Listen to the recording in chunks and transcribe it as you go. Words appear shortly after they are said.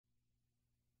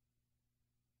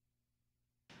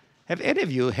Have any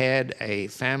of you had a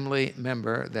family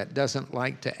member that doesn't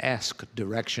like to ask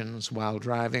directions while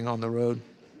driving on the road?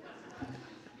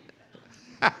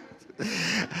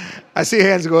 I see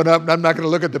hands going up, and I'm not going to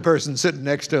look at the person sitting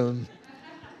next to him.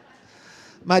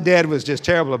 My dad was just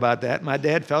terrible about that. My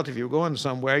dad felt if you were going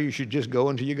somewhere, you should just go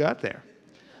until you got there.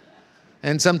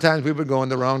 And sometimes we would go in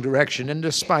the wrong direction, and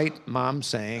despite Mom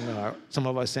saying, or some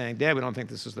of us saying, Dad, we don't think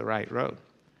this is the right road.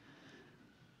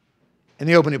 In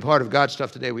the opening part of God's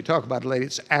Stuff today, we talk about a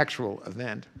lady's actual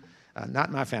event,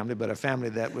 not my family, but a family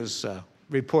that was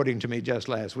reporting to me just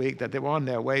last week that they were on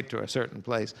their way to a certain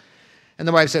place. And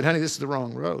the wife said, honey, this is the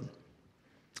wrong road.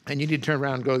 And you need to turn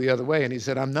around and go the other way. And he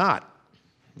said, I'm not.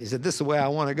 He said, this is the way I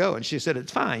want to go. And she said,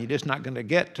 it's fine. You're just not going to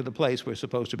get to the place we're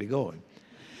supposed to be going.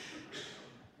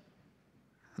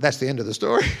 That's the end of the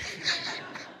story.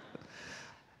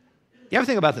 You ever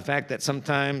think about the fact that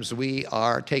sometimes we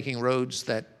are taking roads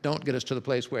that don't get us to the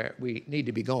place where we need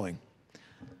to be going,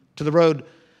 to the road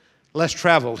less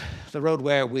traveled, the road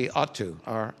where we ought to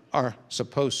or are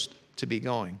supposed to be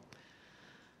going?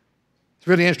 It's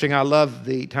really interesting. I love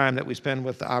the time that we spend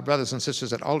with our brothers and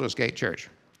sisters at Aldersgate Church.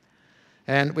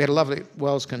 And we had a lovely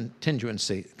Wells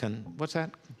contingency. What's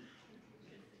that?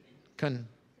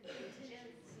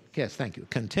 Yes, thank you.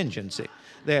 Contingency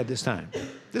there this time.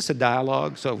 This is a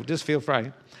dialogue, so just feel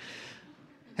free.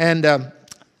 And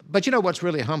but you know what's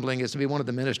really humbling is to be one of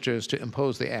the ministers to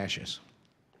impose the ashes.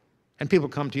 And people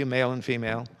come to you, male and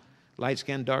female, light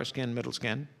skin, dark skin, middle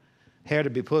skin, hair to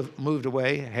be moved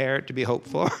away, hair to be hoped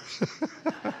for.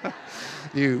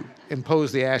 You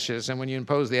impose the ashes, and when you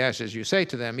impose the ashes, you say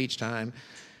to them each time,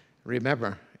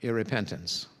 remember your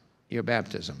repentance, your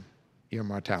baptism, your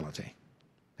mortality.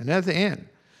 And at the end,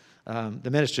 the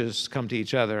ministers come to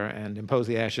each other and impose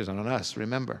the ashes on us.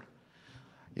 Remember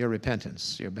your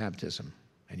repentance, your baptism,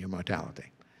 and your mortality.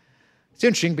 It's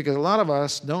interesting because a lot of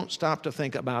us don't stop to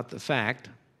think about the fact,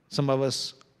 some of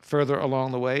us further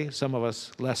along the way, some of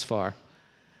us less far,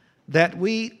 that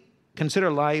we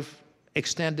consider life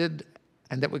extended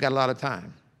and that we got a lot of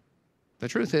time. The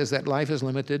truth is that life is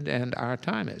limited and our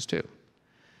time is too.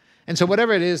 And so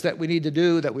whatever it is that we need to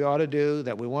do, that we ought to do,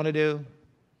 that we want to do,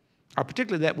 or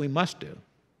particularly that we must do,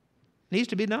 needs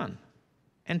to be done.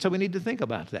 And so we need to think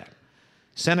about that.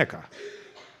 Seneca,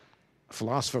 a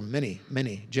philosopher many,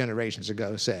 many generations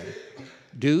ago, said,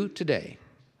 do today,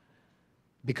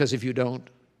 because if you don't,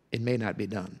 it may not be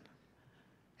done.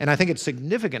 And I think it's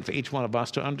significant for each one of us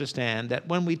to understand that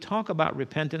when we talk about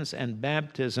repentance and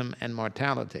baptism and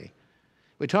mortality,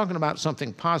 we're talking about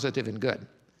something positive and good.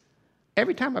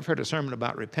 Every time I've heard a sermon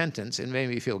about repentance, it made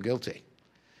me feel guilty.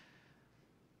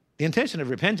 The intention of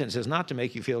repentance is not to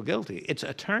make you feel guilty. It's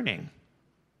a turning.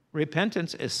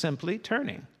 Repentance is simply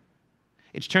turning.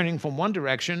 It's turning from one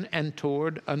direction and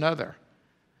toward another.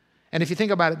 And if you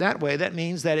think about it that way, that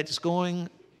means that it's going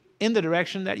in the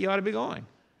direction that you ought to be going,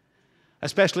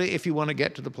 especially if you want to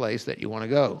get to the place that you want to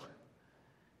go.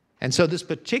 And so this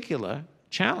particular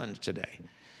challenge today,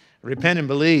 repent and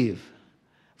believe,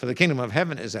 for the kingdom of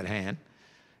heaven is at hand,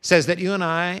 says that you and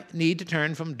I need to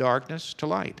turn from darkness to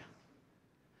light.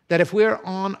 That if we're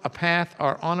on a path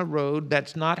or on a road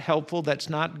that's not helpful, that's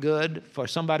not good for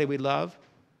somebody we love,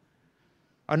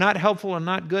 or not helpful and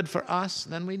not good for us,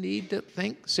 then we need to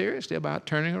think seriously about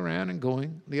turning around and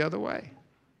going the other way.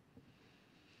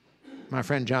 My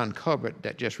friend John Colbert,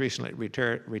 that just recently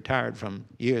retired from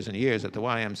years and years at the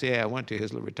YMCA, I went to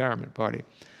his little retirement party,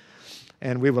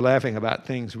 and we were laughing about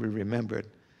things we remembered.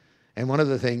 And one of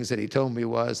the things that he told me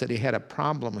was that he had a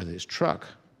problem with his truck.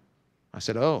 I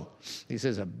said, oh. He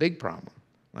says, a big problem.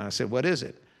 And I said, what is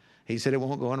it? He said, it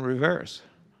won't go in reverse.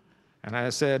 And I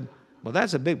said, well,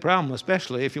 that's a big problem,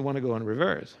 especially if you want to go in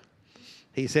reverse.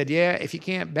 He said, yeah, if you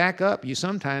can't back up, you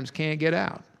sometimes can't get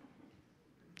out.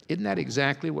 Isn't that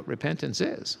exactly what repentance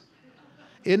is?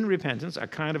 In repentance, a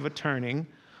kind of a turning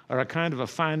or a kind of a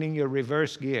finding your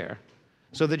reverse gear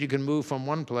so that you can move from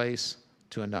one place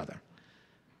to another.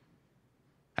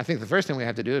 I think the first thing we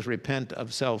have to do is repent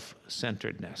of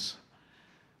self-centeredness.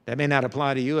 That may not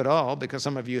apply to you at all because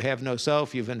some of you have no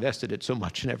self. You've invested it so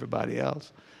much in everybody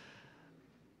else.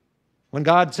 When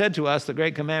God said to us, the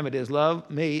great commandment is love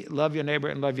me, love your neighbor,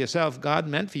 and love yourself, God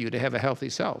meant for you to have a healthy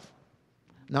self.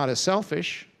 Not a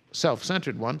selfish,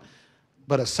 self-centered one,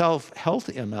 but a self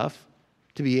healthy enough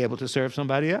to be able to serve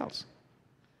somebody else.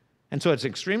 And so it's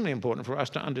extremely important for us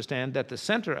to understand that the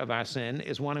center of our sin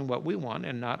is wanting what we want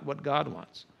and not what God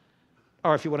wants.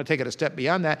 Or if you want to take it a step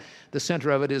beyond that, the center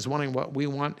of it is wanting what we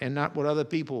want and not what other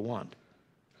people want.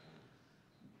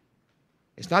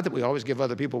 It's not that we always give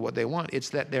other people what they want. It's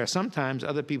that there are sometimes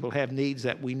other people have needs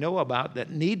that we know about that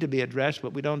need to be addressed,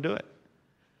 but we don't do it.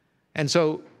 And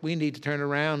so we need to turn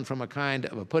around from a kind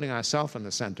of a putting ourselves in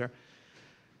the center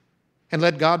and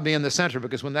let God be in the center,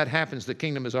 because when that happens, the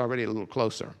kingdom is already a little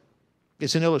closer.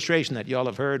 It's an illustration that y'all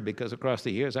have heard, because across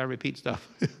the years I repeat stuff.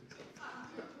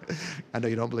 I know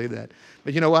you don't believe that.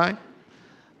 But you know why?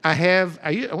 I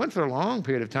went for a long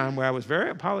period of time where I was very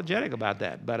apologetic about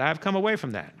that, but I've come away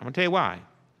from that. I'm going to tell you why.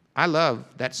 I love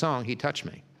that song, He Touched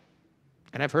Me.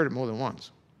 And I've heard it more than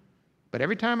once. But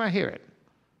every time I hear it,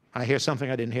 I hear something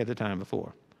I didn't hear the time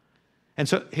before. And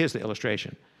so here's the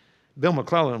illustration. Bill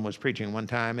McClellan was preaching one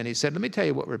time, and he said, let me tell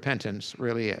you what repentance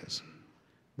really is.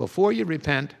 Before you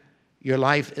repent, your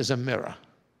life is a mirror,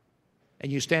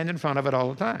 and you stand in front of it all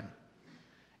the time.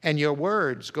 And your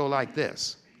words go like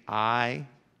this: I,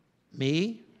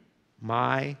 me,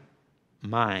 my,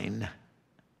 mine.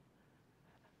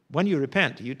 When you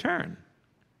repent, you turn,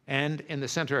 and in the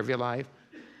center of your life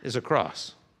is a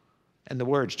cross, and the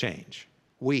words change.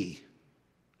 We,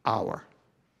 our,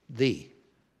 thee,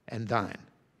 and thine.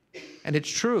 And it's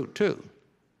true, too.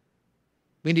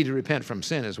 We need to repent from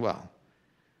sin as well.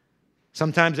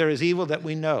 Sometimes there is evil that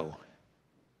we know,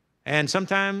 and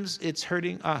sometimes it's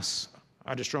hurting us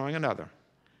or destroying another.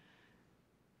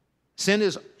 Sin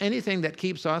is anything that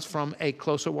keeps us from a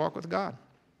closer walk with God.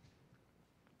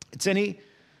 It's any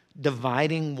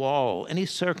dividing wall, any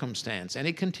circumstance,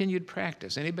 any continued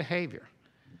practice, any behavior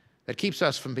that keeps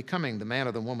us from becoming the man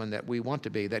or the woman that we want to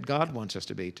be, that God wants us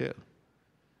to be too.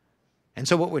 And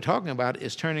so what we're talking about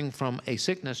is turning from a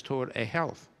sickness toward a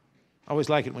health. I always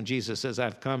like it when Jesus says,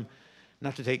 I've come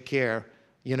not to take care,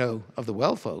 of the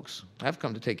well folks. I've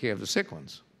come to take care of the sick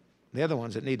ones. They're the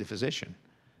ones that need the physician.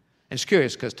 And it's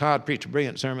curious because Todd preached a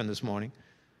brilliant sermon this morning.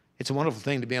 It's a wonderful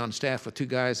thing to be on staff with two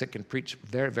guys that can preach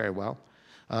very, very well.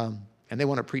 And they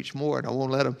want to preach more, and I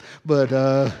won't let them. But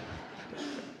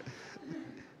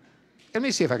let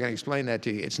me see if I can explain that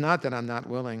to you. It's not that I'm not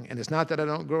willing, and it's not that I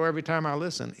don't grow every time I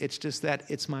listen. It's just that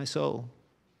it's my soul.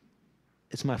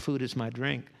 It's my food, it's my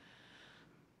drink.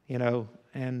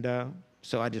 And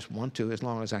so I just want to as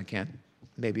long as I can.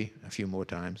 Maybe a few more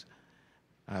times,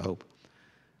 I hope.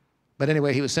 But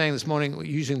anyway, he was saying this morning,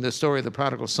 using the story of the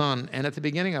prodigal son, and at the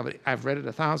beginning of it, I've read it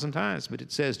 1,000 times, but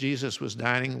it says Jesus was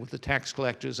dining with the tax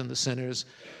collectors and the sinners,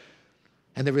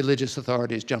 and the religious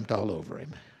authorities jumped all over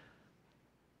him.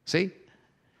 See?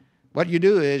 What you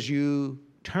do is you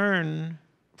turn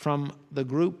from the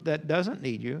group that doesn't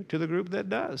need you to the group that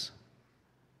does.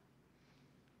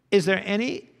 Is there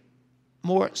any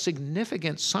more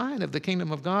significant sign of the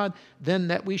kingdom of God than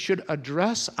that we should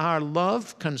address our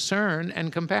love, concern,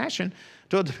 and compassion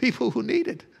toward the people who need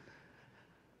it?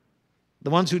 The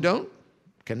ones who don't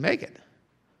can make it.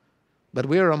 But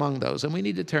we're among those, and we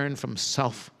need to turn from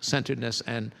self-centeredness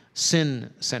and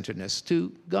sin-centeredness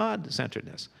to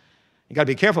God-centeredness. You've got to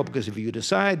be careful, because if you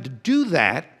decide to do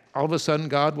that, all of a sudden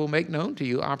God will make known to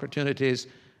you opportunities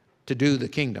to do the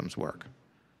kingdom's work.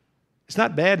 It's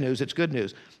not bad news, it's good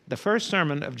news. The first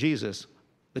sermon of Jesus,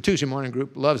 the Tuesday morning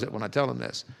group loves it when I tell them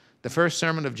this. The first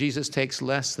sermon of Jesus takes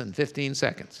less than 15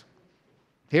 seconds.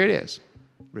 Here it is.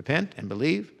 Repent and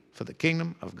believe, for the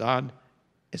kingdom of God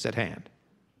is at hand.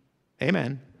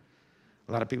 Amen.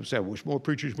 A lot of people say, I wish more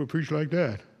preachers would preach like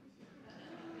that.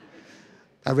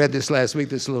 I read this last week,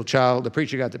 this little child, the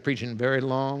preacher got to preaching very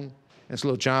long. This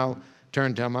little child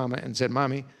turned to her mama and said,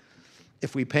 Mommy,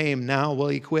 if we pay him now, will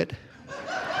he quit?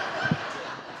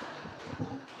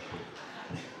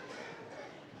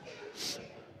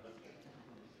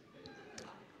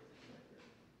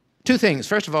 Two things.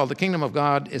 First of all, the kingdom of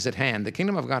God is at hand. The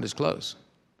kingdom of God is close.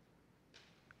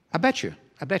 I bet you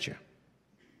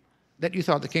that you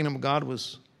thought the kingdom of God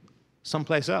was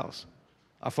someplace else,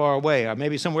 or far away, or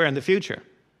maybe somewhere in the future,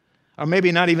 or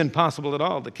maybe not even possible at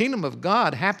all. The kingdom of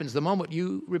God happens the moment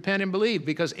you repent and believe,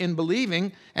 because in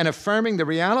believing and affirming the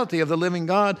reality of the living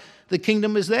God, the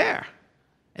kingdom is there.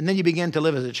 And then you begin to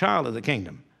live as a child of the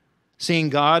kingdom, seeing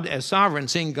God as sovereign,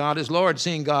 seeing God as Lord,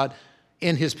 seeing God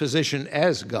in his position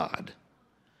as God.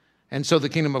 And so the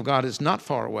kingdom of God is not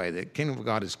far away. The kingdom of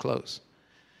God is close.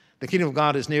 The kingdom of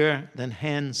God is nearer than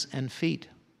hands and feet.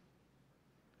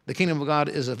 The kingdom of God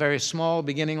is a very small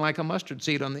beginning, like a mustard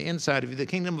seed on the inside of you. The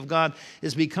kingdom of God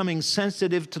is becoming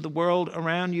sensitive to the world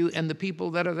around you and the people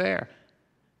that are there.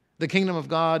 The kingdom of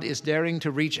God is daring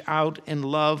to reach out in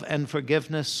love and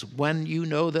forgiveness when you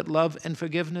know that love and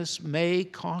forgiveness may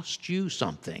cost you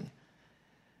something.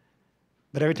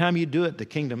 But every time you do it, the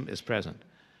kingdom is present.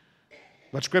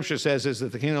 What Scripture says is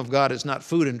that the kingdom of God is not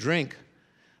food and drink,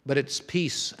 but it's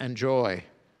peace and joy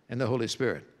in the Holy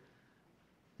Spirit.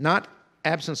 Not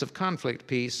absence of conflict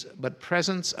peace, but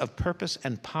presence of purpose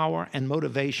and power and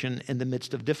motivation in the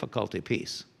midst of difficulty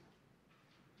peace.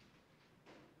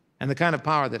 and the kind of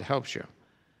power that helps you.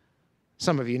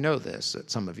 Some of you know this,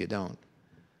 some of you don't.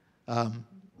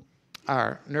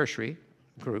 Our nursery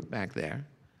group back there,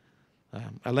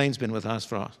 Elaine's been with us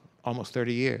for almost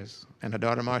 30 years, and her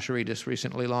daughter Marjorie just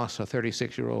recently lost her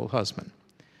 36-year-old husband.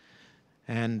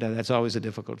 And that's always a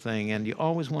difficult thing, and you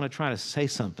always want to try to say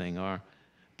something or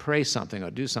pray something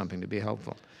or do something to be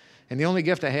helpful. And the only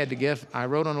gift I had to give, I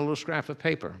wrote on a little scrap of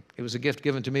paper. It was a gift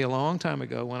given to me a long time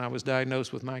ago when I was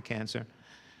diagnosed with my cancer.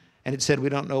 And it said, we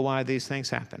don't know why these things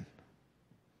happen.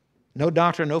 No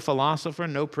doctor, no philosopher,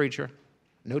 no preacher,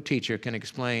 no teacher can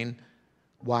explain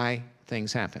why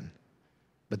things happen.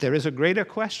 But there is a greater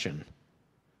question.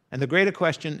 And the greater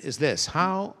question is this: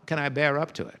 how can I bear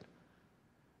up to it?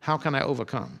 How can I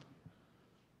overcome?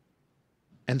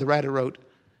 And the writer wrote,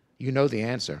 you know the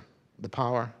answer: the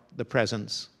power, the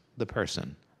presence, the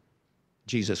person,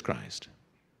 Jesus Christ.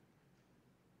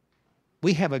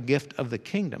 We have a gift of the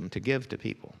kingdom to give to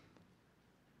people.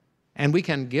 And we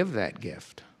can give that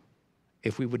gift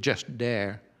if we would just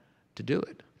dare to do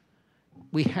it.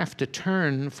 We have to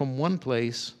turn from one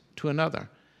place to another,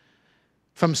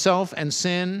 from self and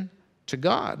sin to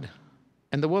God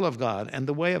and the will of God and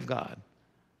the way of God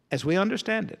as we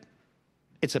understand it.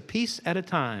 It's a piece at a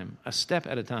time, a step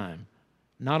at a time,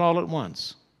 not all at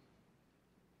once.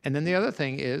 And then the other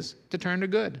thing is to turn to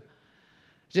good,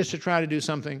 just to try to do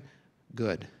something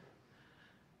good.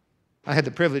 I had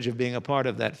the privilege of being a part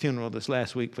of that funeral this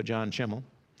last week for John Schimmel.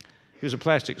 He was a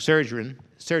plastic surgeon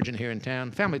here in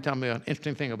town. Family told me an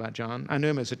interesting thing about John. I knew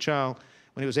him as a child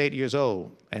when he was 8 years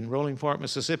old in Rolling Fork,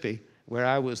 Mississippi, where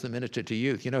I was the minister to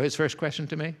youth. You know his first question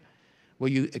to me? Will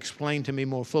you explain to me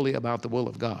more fully about the will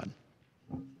of God?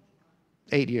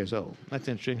 8 years old. That's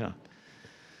interesting, huh?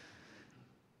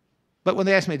 But when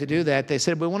they asked me to do that, they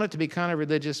said, we want it to be kind of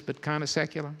religious but kind of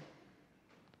secular.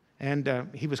 And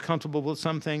he was comfortable with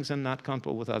some things and not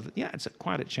comfortable with others. Yeah, it's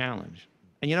quite a challenge.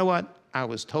 And you know what? I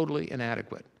was totally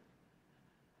inadequate.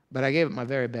 But I gave it my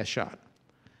very best shot.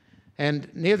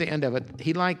 And near the end of it,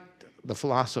 he liked the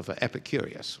philosopher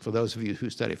Epicurus, for those of you who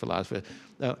study philosophy.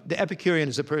 The Epicurean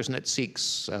is a person that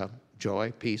seeks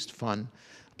joy, peace, fun,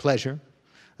 pleasure.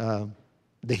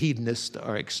 The hedonists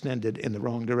are extended in the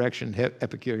wrong direction,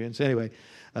 Epicureans. Anyway,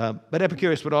 but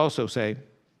Epicurus would also say,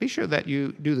 be sure that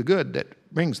you do the good that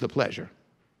brings the pleasure,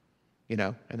 you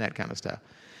know, and that kind of stuff.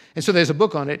 And so there's a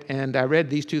book on it, and I read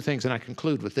these two things, and I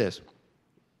conclude with this.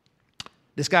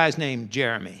 This guy's named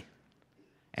Jeremy,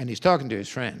 and he's talking to his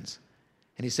friends.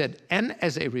 And he said, and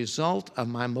as a result of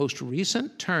my most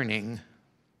recent turning,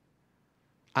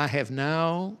 I have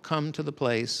now come to the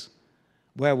place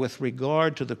where, with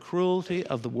regard to the cruelty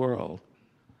of the world,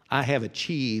 I have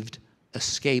achieved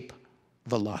escape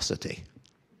velocity.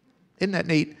 Isn't that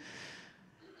neat?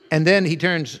 And then he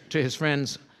turns to his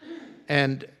friends,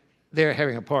 and they're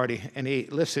having a party, and he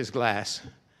lifts his glass,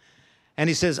 and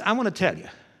he says, I want to tell you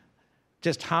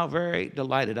just how very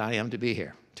delighted I am to be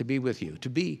here, to be with you, to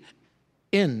be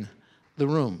in the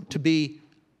room, to be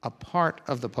a part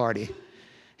of the party.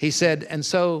 He said, and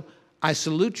so I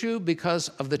salute you because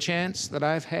of the chance that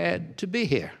I've had to be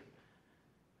here.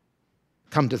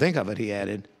 Come to think of it, he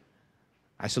added,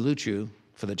 I salute you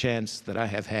for the chance that I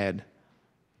have had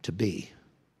to be.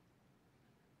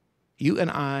 You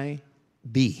and I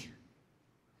be.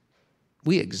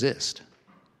 We exist.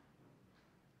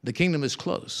 The kingdom is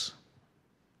close.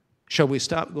 Shall we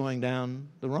stop going down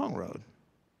the wrong road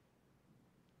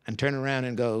and turn around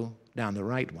and go down the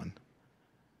right one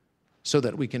so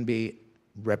that we can be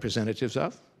representatives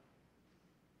of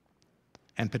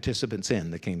and participants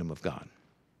in the kingdom of God?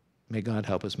 May God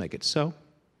help us make it so.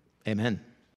 Amen.